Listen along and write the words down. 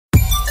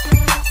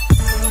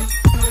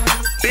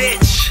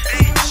bitch.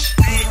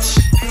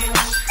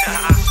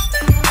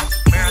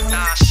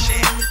 Marathon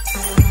shit.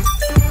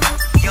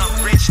 Young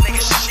rich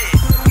nigga shit.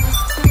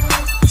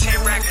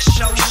 10 rack to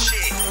show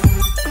shit.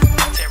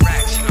 10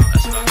 racks, you know,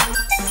 let's go.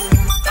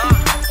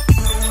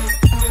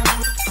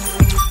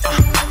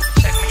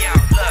 Check me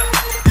out,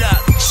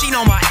 look, she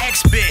know my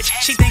ex bitch.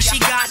 She thinks she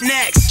got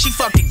next. She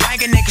fucked a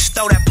gang of niggas,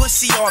 throw that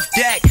pussy off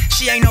deck.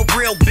 She ain't no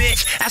real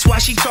bitch, that's why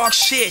she talk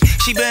shit.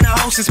 She been a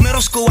hoe since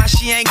middle school, why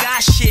she ain't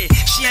got shit.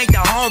 She ain't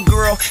the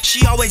homegirl,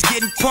 she always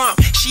getting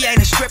pumped. She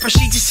ain't a stripper,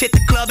 she just hit the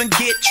club and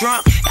get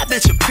drunk. That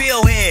bitch a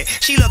pill head,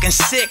 she looking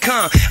sick,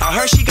 huh? I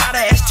heard she got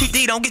a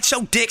STD, don't get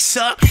your dick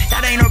sucked.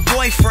 That ain't her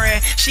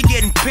boyfriend, she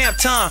getting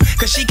pimped, huh?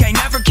 Cause she can't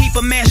never keep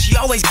a man, she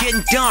always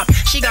getting dumped.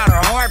 She got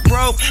her heart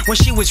broke when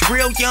she was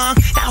real young.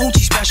 That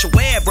hoochie special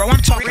ed, bro, I'm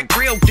talking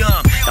real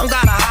dumb. Don't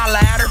gotta holla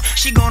at her,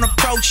 she gon'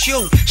 approach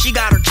you. She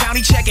got her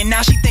county check and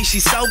now she thinks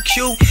she's so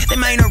cute.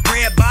 Them ain't her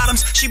red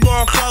bottoms, she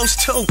borrowed clothes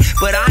too.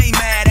 But I ain't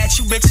mad at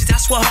you bitches,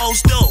 that's what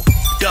hoes do.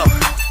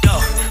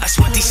 That's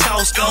what these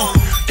hoes go.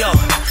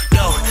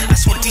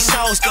 That's what these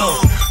hoes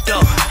go.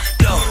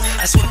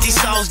 That's what these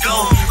hoes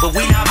go. But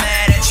we not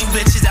mad at you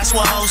bitches, that's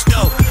what hoes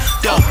do.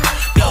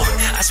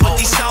 That's what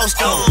these hoes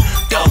go.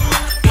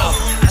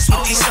 That's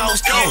what these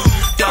hoes go.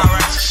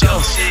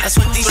 That's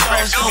what these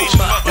hoes go.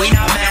 But we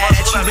not mad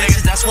at you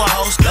bitches, that's what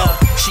hoes go.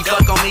 She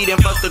fuck on me, then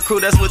fuck the crew,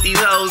 that's what these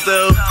hoes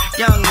do.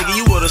 Young nigga,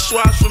 you would've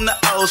swapped from the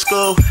old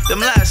school. Them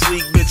last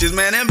week bitches,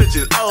 man, them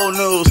bitches old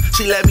news.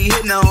 She let me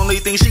hit, and the only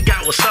thing she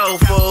got was soul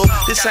food.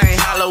 This ain't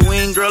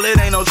Halloween, girl, it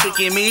ain't no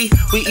tricking me.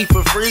 We eat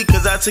for free,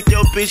 cause I took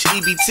your bitch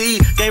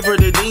EBT. Gave her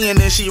the D, and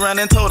then she run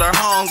and told her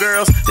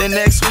homegirls. Then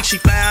next week she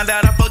found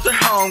out I fucked her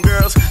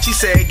homegirls. She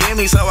said, give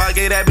me, so I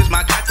gave that bitch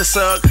my cock to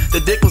suck. The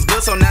dick was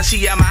good, so now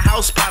she at my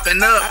house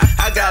popping up.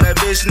 I got a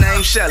bitch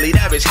named Shelly,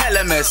 that bitch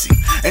hella messy.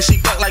 And she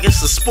fuck like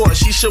it's a sport,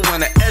 she should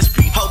win an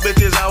SP. Hoe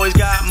bitches always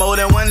got more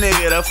than one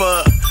nigga to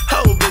fuck.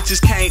 Hoe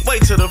bitches can't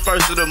wait till the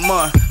first of the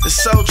month. It's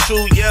so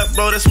true, yeah,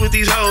 bro, that's what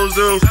these hoes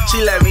do.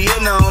 She let me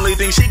in, the only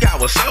thing she got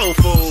was soul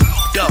food.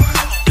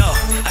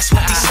 That's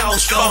what these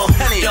hoes go.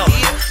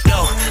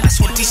 That's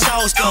what these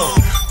hoes go.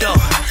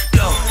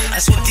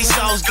 That's what these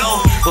hoes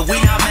go. But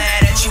we not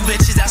mad at you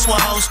bitches, that's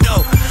what hoes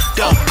do.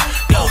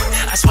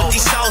 That's what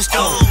these hoes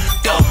go.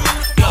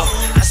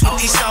 That's what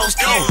these hoes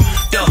go.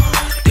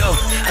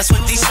 That's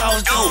what these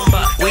hoes do.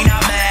 But we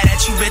not mad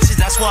at you bitches,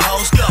 that's what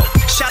hoes go.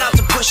 Shout out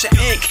to Pusha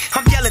Inc.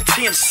 I'm yelling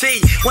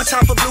TMC. One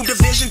time for Blue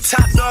Division,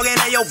 Top Dog, and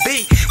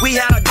AOB. We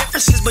had our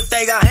differences, but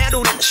they got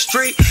handled in the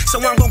street. So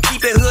I'm gon'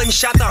 keep it hood and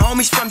shout the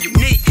homies from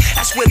Unique.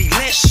 That's Willie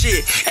Lynch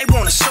shit. They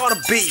want a sort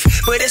of beef,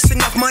 but it's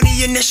enough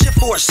money in this shit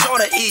for a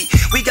sort of eat.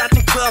 We got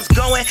them clubs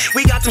going,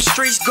 we got them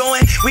streets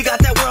going, we got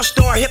that world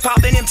star hip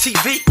hop and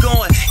MTV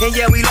going. And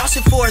yeah, we lost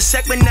it for a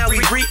sec, but now we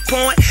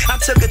repoint. I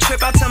took a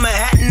trip out to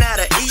Manhattan out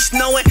of East,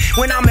 knowing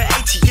when I'm at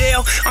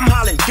ATL, I'm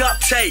hollering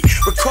duct tape.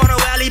 Ricardo,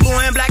 Alley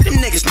Boy, and Black, them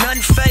niggas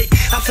nothing fake.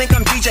 I think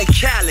I'm DJ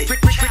Khaled,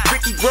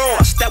 Ricky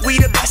Ross. That we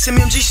the best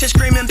MMG shit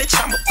screaming, bitch,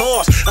 I'm a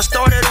boss. I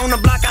started on the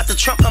block out the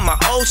trunk of my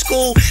old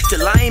school.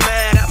 Still I ain't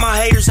mad at my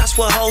haters, that's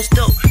what hoes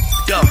do.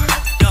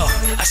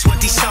 That's what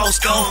these hoes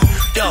go.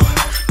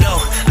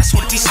 That's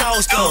what these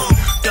hoes go.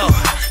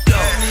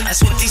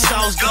 That's what these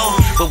hoes go.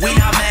 But we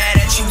not mad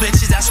at you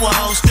bitches, that's what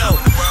hoes do.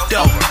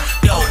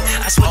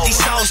 That's what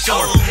these hoes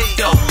go.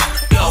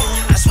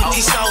 That's what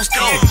these hoes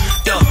go.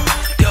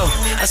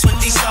 That's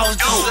what these hoes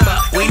do.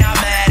 But we not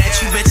mad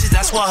at you bitches,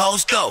 that's what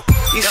hoes go.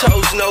 These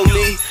hoes know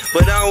me,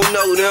 but I don't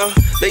know them.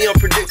 They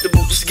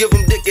unpredictable, just give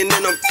them dick and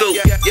then I'm through.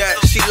 Yeah,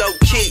 she low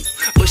key,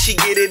 but she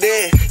get it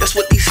in. That's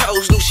what these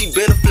hoes do, she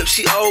been a flip,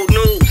 she old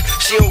news.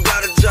 She don't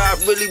got a job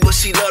really, but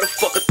she love to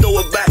fuck her,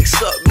 throw her back,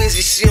 suck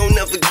busy, she don't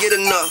never get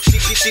enough.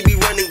 She be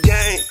running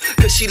game,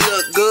 cause she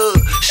look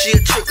good. She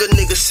a tricker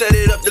nigga, set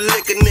it up to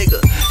lick a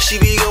nigga. She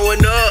be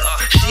going up,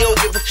 she don't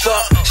give a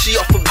fuck. She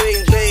off a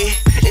bang bang,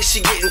 and she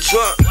getting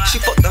drunk. She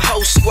fuck the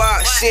whole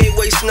squad, she ain't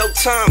waste no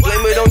time.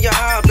 Blame it on your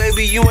eye,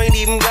 baby, you ain't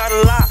even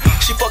gotta lie.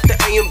 She fuck the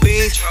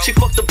A&B's, she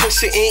fuck the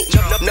pussy ink.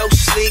 No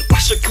sleep,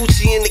 wash her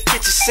coochie in the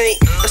kitchen sink.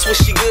 That's what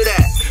she good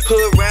at.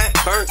 Hood rat,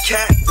 burnt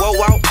cat, whoa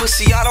out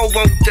pussy, I don't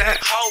want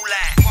that. Hold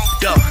that.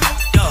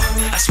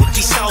 That's what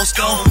these hoes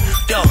go.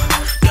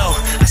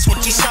 That's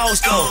what these hoes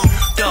go.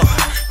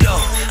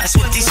 That's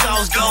what these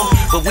hoes go.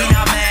 But we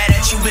not mad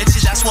at you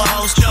bitches, that's what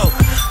hoes do.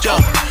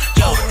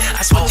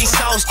 That's what these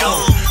hoes go.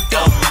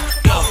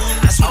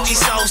 That's what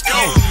these hoes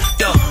go.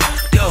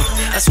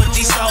 That's what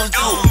these hoes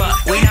do. But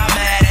we not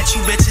mad at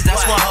you bitches,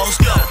 that's what hoes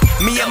do.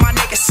 Me and my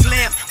nigga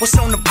Slim, what's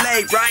on the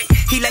blade, right?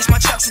 He laced my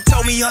chucks and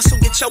told me, hustle,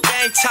 get your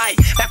game tight.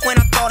 Back when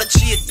I thought a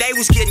G a day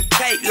was getting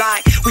cake,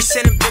 like we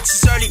sending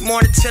bitches early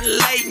morning to the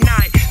late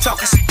night.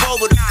 Talking some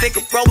over the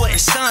Figueroa and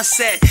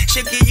Sunset.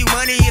 She'll give you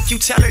money if you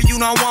tell her you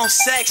don't want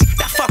sex.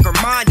 That fuck her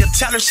mind up,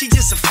 tell her she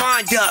just a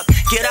find up.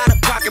 Get out of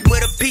pocket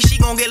with a piece, she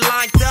gon' get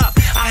lined up.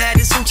 I had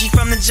this hoochie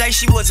from the J,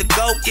 she was a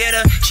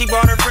go-getter. She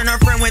brought her friend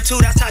went too,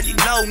 that's how you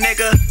know,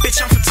 nigga.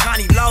 Bitch, I'm from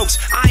Tiny Lokes,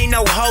 I ain't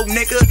no hoe,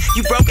 nigga.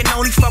 You broke and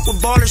only fuck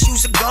with ballers,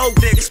 you's a gold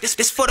digger.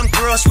 This for them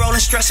girls rolling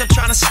stress up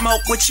trying to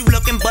smoke with you,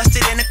 looking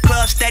busted in the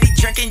club, steady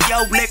drinking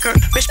yo liquor.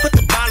 Bitch, put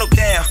the bottle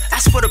down,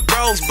 that's for the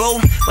bros, boo.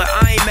 But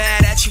I ain't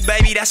mad at you,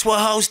 baby, that's what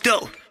hoes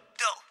do.